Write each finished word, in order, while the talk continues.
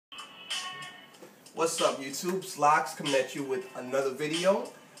What's up, YouTube? Slocks coming at you with another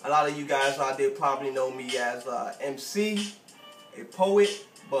video. A lot of you guys out there probably know me as MC, a poet,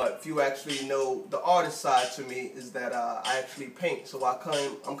 but few actually know the artist side to me is that I actually paint. So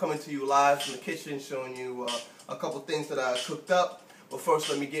I'm coming to you live from the kitchen showing you a couple things that I cooked up. But first,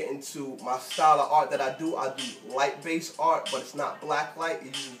 let me get into my style of art that I do. I do light-based art, but it's not black light. It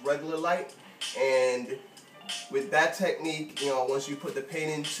uses regular light. And with that technique, once you put the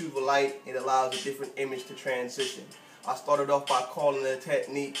paint into the light, it allows a different image to transition. I started off by calling the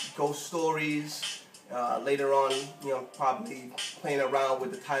technique Ghost Stories. Later on, probably playing around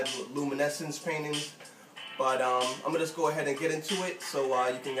with the title of Luminescence paintings. But I'm going to just go ahead and get into it so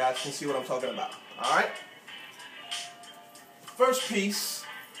you guys can see what I'm talking about. Alright? First piece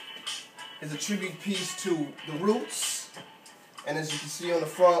is a tribute piece to the Roots. And as you can see on the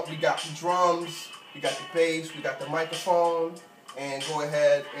front, we got the drums, we got the bass, we got the microphone. And go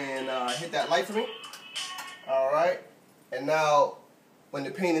ahead and hit that light for me. Alright. And now, when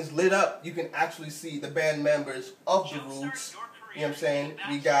the paint is lit up, you can actually see the band members of the Roots. You know what I'm saying?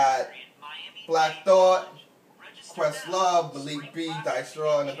 We got Black Thought, Questlove, Malik B, Dice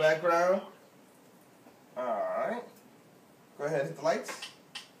Raw in the background. Alright. Go ahead and hit the lights.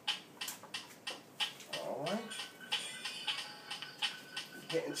 Alright.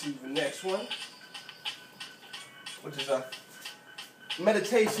 Get into the next one, which is a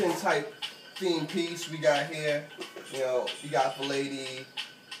meditation type theme piece we got here. You got the lady,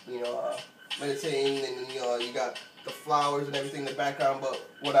 meditating, and you got the flowers and everything in the background. But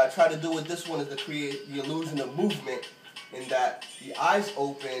what I try to do with this one is to create the illusion of movement, in that the eyes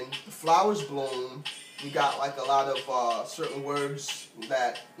open, the flowers bloom. You got like a lot of certain words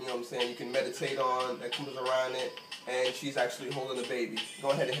that you can meditate on that comes around it, and she's actually holding a baby.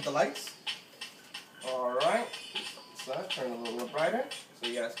 Go ahead and hit the lights. All right, so turn a little brighter so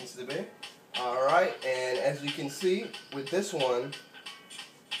you guys can see the baby. Alright, and as you can see, with this one,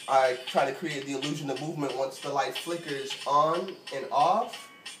 I try to create the illusion of movement. Once the light flickers on and off,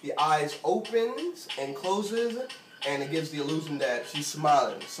 the eyes opens and closes, and it gives the illusion that she's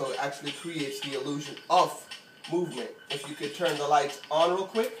smiling. So it actually creates the illusion of movement. If you could turn the lights on real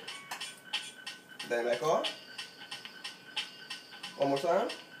quick, then back on. One more time.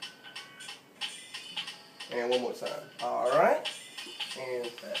 And one more time. Alright,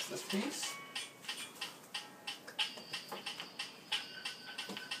 and that's this piece.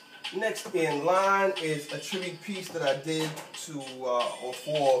 Next in line is a tribute piece that I did to or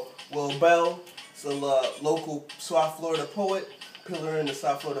for Will Bell. It's a local South Florida poet, pillar in the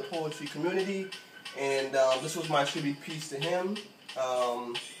South Florida poetry community, and this was my tribute piece to him.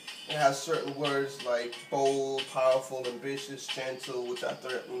 It has certain words like bold, powerful, ambitious, gentle, which I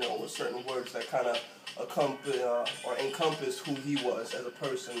thought were certain words that kind of encompass who he was as a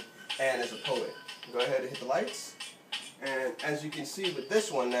person and as a poet. Go ahead and hit the lights. And as you can see with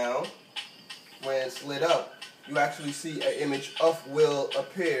this one now, when it's lit up, you actually see an image of Will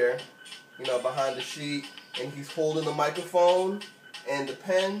appear, behind the sheet, and he's holding the microphone and the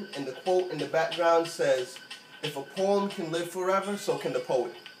pen, and the quote in the background says, "If a poem can live forever, so can the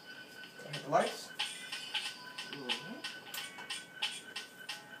poet." Hit the lights.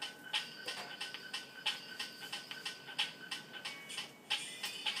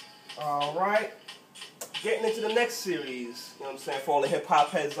 All right. Getting into the next series, for all the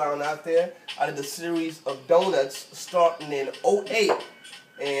hip-hop heads out there, I did a series of donuts starting in '08,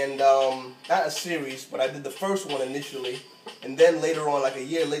 and not a series, but I did the first one initially, and then later on, like a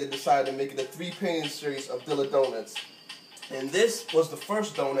year later, decided to make it a 3-painting series of Dilla donuts. And this was the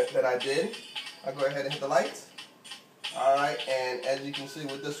first donut that I did. I'll go ahead and hit the lights. Alright, and as you can see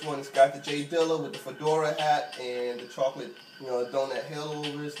with this one, it's got the J Dilla with the fedora hat and the chocolate, donut hill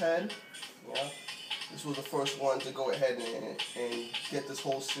over his head. This was the first one to go ahead and get this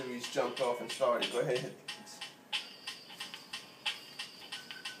whole series jumped off and started. Go ahead and hit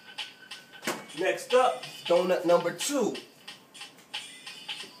this. Next up, donut number 2.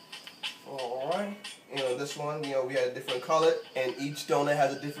 Alright. This one, we had a different color, and each donut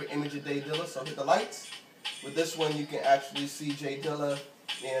has a different image of J Dilla, so hit the lights. With this one, you can actually see J Dilla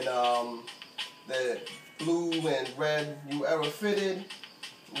in the blue and red New Era fitted.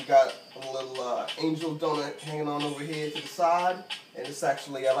 We got a little angel donut hanging on over here to the side, and it's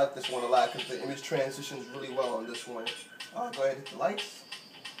actually, I like this one a lot because the image transitions really well on this one. Go ahead and hit the lights.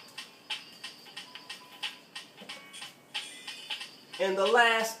 And the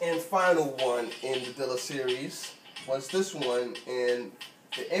last and final one in the Dilla series was this one, and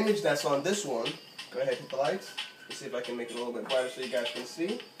the image that's on this one, go ahead and hit the lights. Let's see if I can make it a little bit brighter so you guys can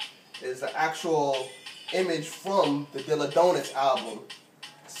see, is the actual image from the Dilla Donuts album.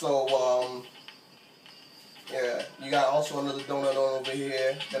 So You got also another donut on over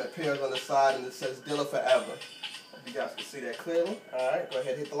here that appears on the side and it says Dilla Forever. Hope you guys can see that clearly. Alright, go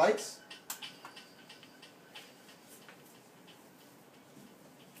ahead and hit the lights.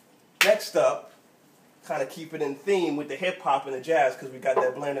 Next up, kind of keep it in theme with the hip hop and the jazz because we got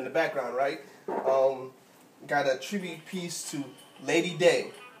that blend in the background, right? Got a tribute piece to Lady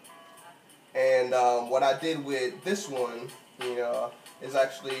Day. And what I did with this one, is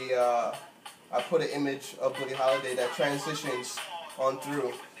actually I put an image of Billie Holiday that transitions on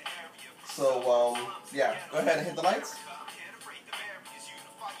through. So yeah, go ahead and hit the lights.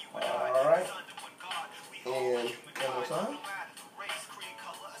 All right, and one more time.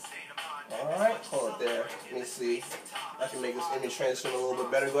 All right, hold it there. Let me see. I can make this image transition a little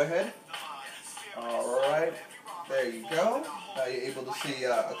bit better. Go ahead. All right, there you go. Now you're able to see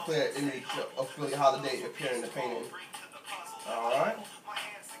a clear image of Billie Holiday appear in the painting. All right.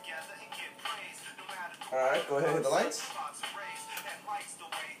 All right, go ahead and hit the lights.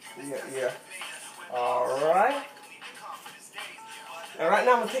 Yeah. All right. And right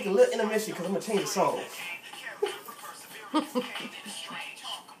now I'm gonna take a little intermission because I'm gonna change the song.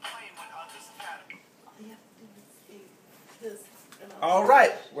 All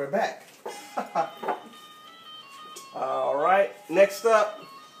right, we're back. All right, next up,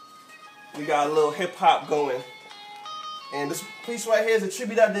 we got a little hip hop going. And this piece right here is a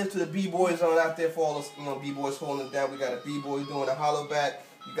tribute I did to the B-boys on out there for all the B-boys holding it down. We got a B-boy doing a hollow back.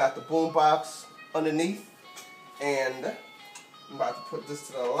 You got the boom box underneath. And I'm about to put this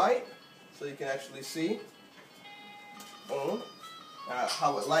to the light so you can actually see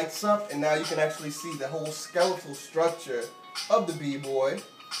how it lights up. And now you can actually see the whole skeletal structure of the B-boy.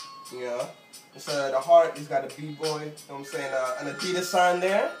 Instead of the heart, he's got a B-boy, you know what I'm saying, an Adidas sign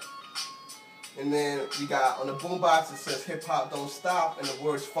there. And then we got on the boombox it says hip hop don't stop and the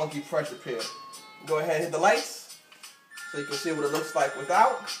words funky pressure appear. Go ahead and hit the lights so you can see what it looks like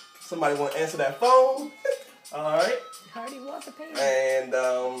without. Somebody want to answer that phone? Alright. I already want the painting. And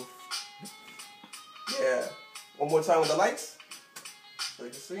yeah. One more time with the lights so you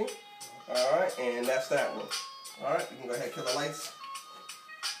can see. Alright, and that's that one. Alright, you can go ahead and kill the lights.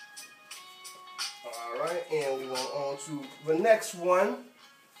 Alright, and we go on to the next one.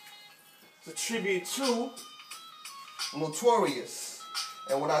 It's a tribute to Notorious.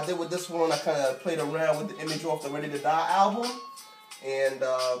 And what I did with this one, I kind of played around with the image off the Ready to Die album and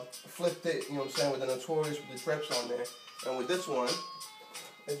flipped it, you know what I'm saying, with the Notorious with the trips on there. And with this one,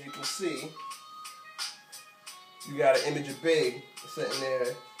 as you can see, you got an image of Big sitting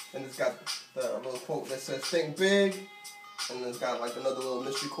there, and it's got the little quote that says think big, and it's got like another little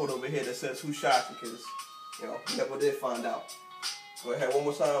mystery quote over here that says who shot you, because we never did find out. Go ahead one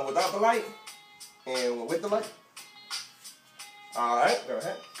more time without the light, and with the light. Alright, go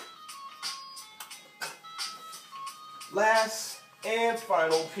ahead. Last and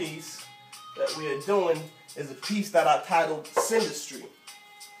final piece that we are doing is a piece that I titled Syndustry.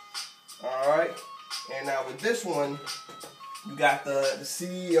 Alright, and now with this one, you got the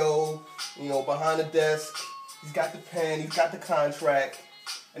CEO, behind the desk. He's got the pen, he's got the contract,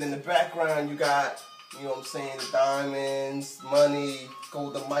 and in the background you got, the diamonds, money,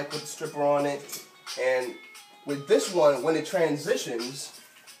 gold, the mic with the stripper on it. And with this one, when it transitions,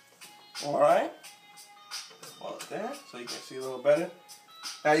 alright, like that, so you can see a little better.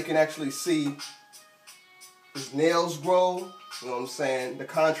 Now you can actually see his nails grow, The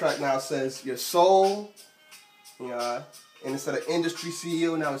contract now says your soul, and instead of industry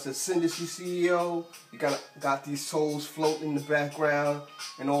CEO, now it says Syndustry CEO. You got these souls floating in the background,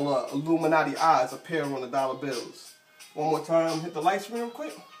 and all the Illuminati eyes appear on the dollar bills. One more time, hit the lights real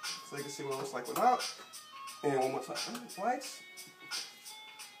quick, so you can see what it looks like without. And one more time, lights.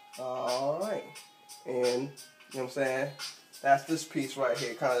 Alright. And, that's this piece right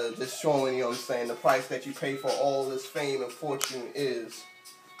here, kind of just showing, the price that you pay for all this fame and fortune is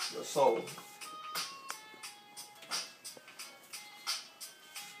your soul.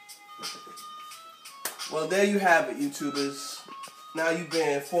 Well, there you have it, YouTubers. Now you've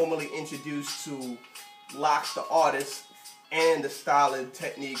been formally introduced to Locks the artist and the style and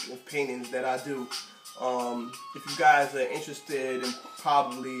technique of paintings that I do. If you guys are interested in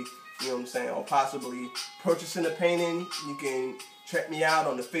probably, or possibly purchasing a painting, you can check me out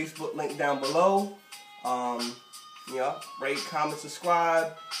on the Facebook link down below. Rate, comment,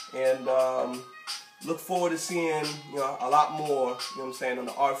 subscribe, and look forward to seeing, a lot more, on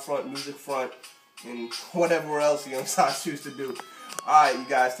the art front, music front, and whatever else, I choose to do. Alright, you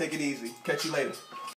guys, take it easy. Catch you later.